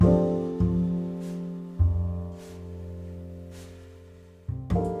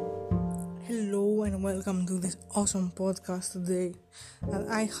and welcome to this awesome podcast today that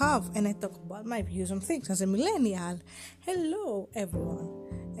I have, and I talk about my views on things as a millennial. Hello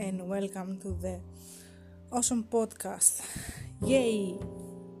everyone and welcome to the awesome podcast. Yay!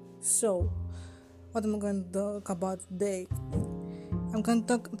 So, what am I going to talk about today? I'm going to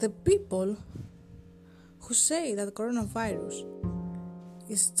talk the people who say that coronavirus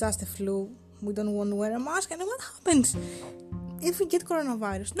is just a flu. We don't want to wear a mask, and what happens if we get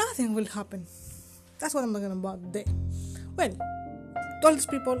coronavirus? Nothing will happen. That's what I'm talking about today. Well, to all these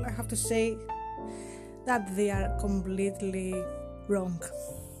people, I have to say that they are completely wrong.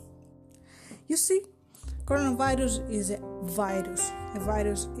 You see, coronavirus is a virus. A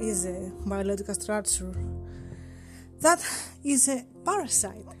virus is a biological structure that is a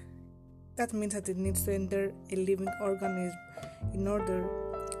parasite. That means that it needs to enter a living organism in order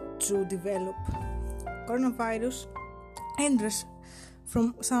to develop. Coronavirus enters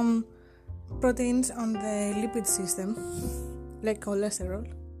from some proteins on the lipid system, like cholesterol,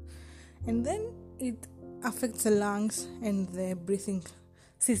 and then it affects the lungs and the breathing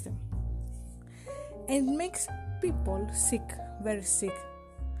system, and it makes people sick, very sick.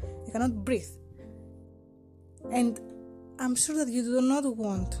 They cannot breathe, and I'm sure that you do not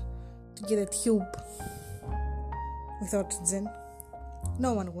want to get a tube with oxygen.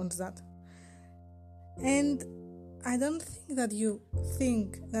 No one wants that. And I don't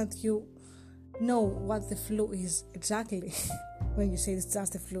think that you know what the flu is exactly when you say it's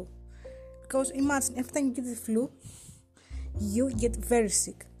just a flu. Because imagine, every time you get the flu, you get very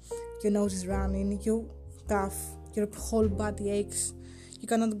sick. Your nose is running, you cough, your whole body aches, you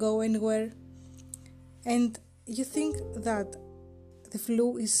cannot go anywhere. And you think that the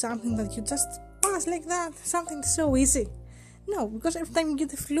flu is something that you just pass like that, something so easy. No, because every time you get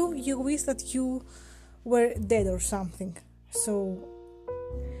the flu, you wish that you were dead or something. So,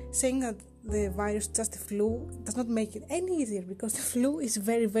 saying that the virus is just a flu does not make it any easier, because the flu is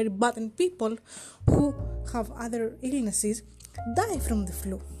very, very bad, and people who have other illnesses die from the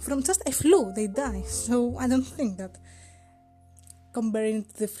flu. From just a flu, they die. So, I don't think that comparing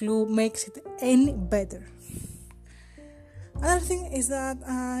to the flu makes it any better. Another thing is that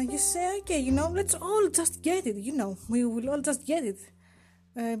you say, okay, let's all just get it, we will all just get it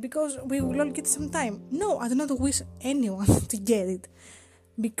because we will all get some time. No, I do not wish anyone to get it,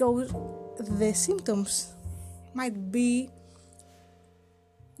 because the symptoms might be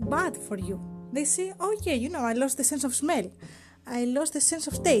bad for you. They say, oh yeah, I lost the sense of smell, I lost the sense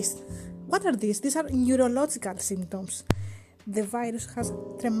of taste. What are these? These are neurological symptoms. The virus has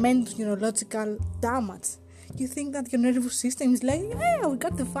tremendous neurological damage. You think that your nervous system is like, yeah, we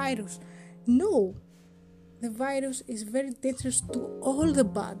got the virus. No, the virus is very dangerous to all the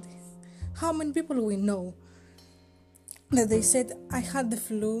body. How many people we know that they said, I had the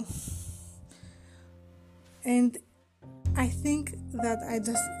flu, and I think that I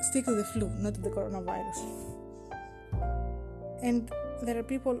just stick to the flu, not to the coronavirus. And there are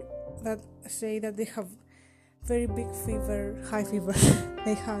people that say that they have very big fever, high fever.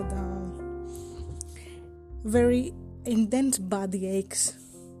 They had very intense body aches.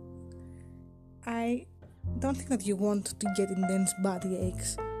 I don't think that you want to get intense body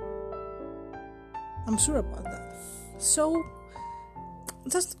aches. I'm sure about that. So,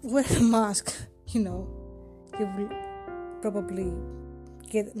 just wear a mask, You will probably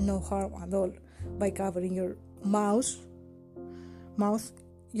get no harm at all by covering your mouth,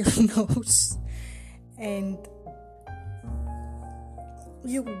 your nose, and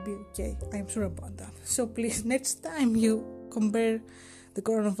you will be okay. I'm sure about that. So please, next time you compare the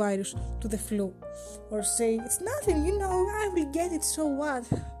coronavirus to the flu, or say it's nothing, I will get it, so what?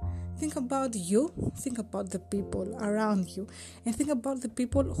 Think about you, think about the people around you, and think about the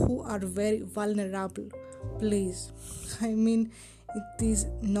people who are very vulnerable. Please, it is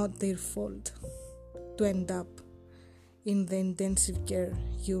not their fault to end up in the intensive care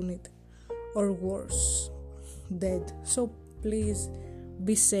unit, or worse, dead. So please,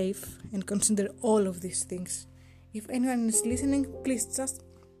 be safe and consider all of these things. If anyone is listening, please just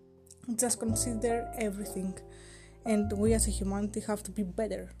consider everything. And we as a humanity have to be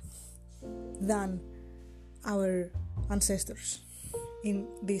better than our ancestors in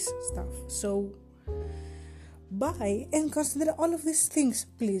this stuff. So, bye, and consider all of these things,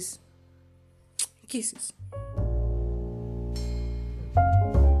 please. Kisses.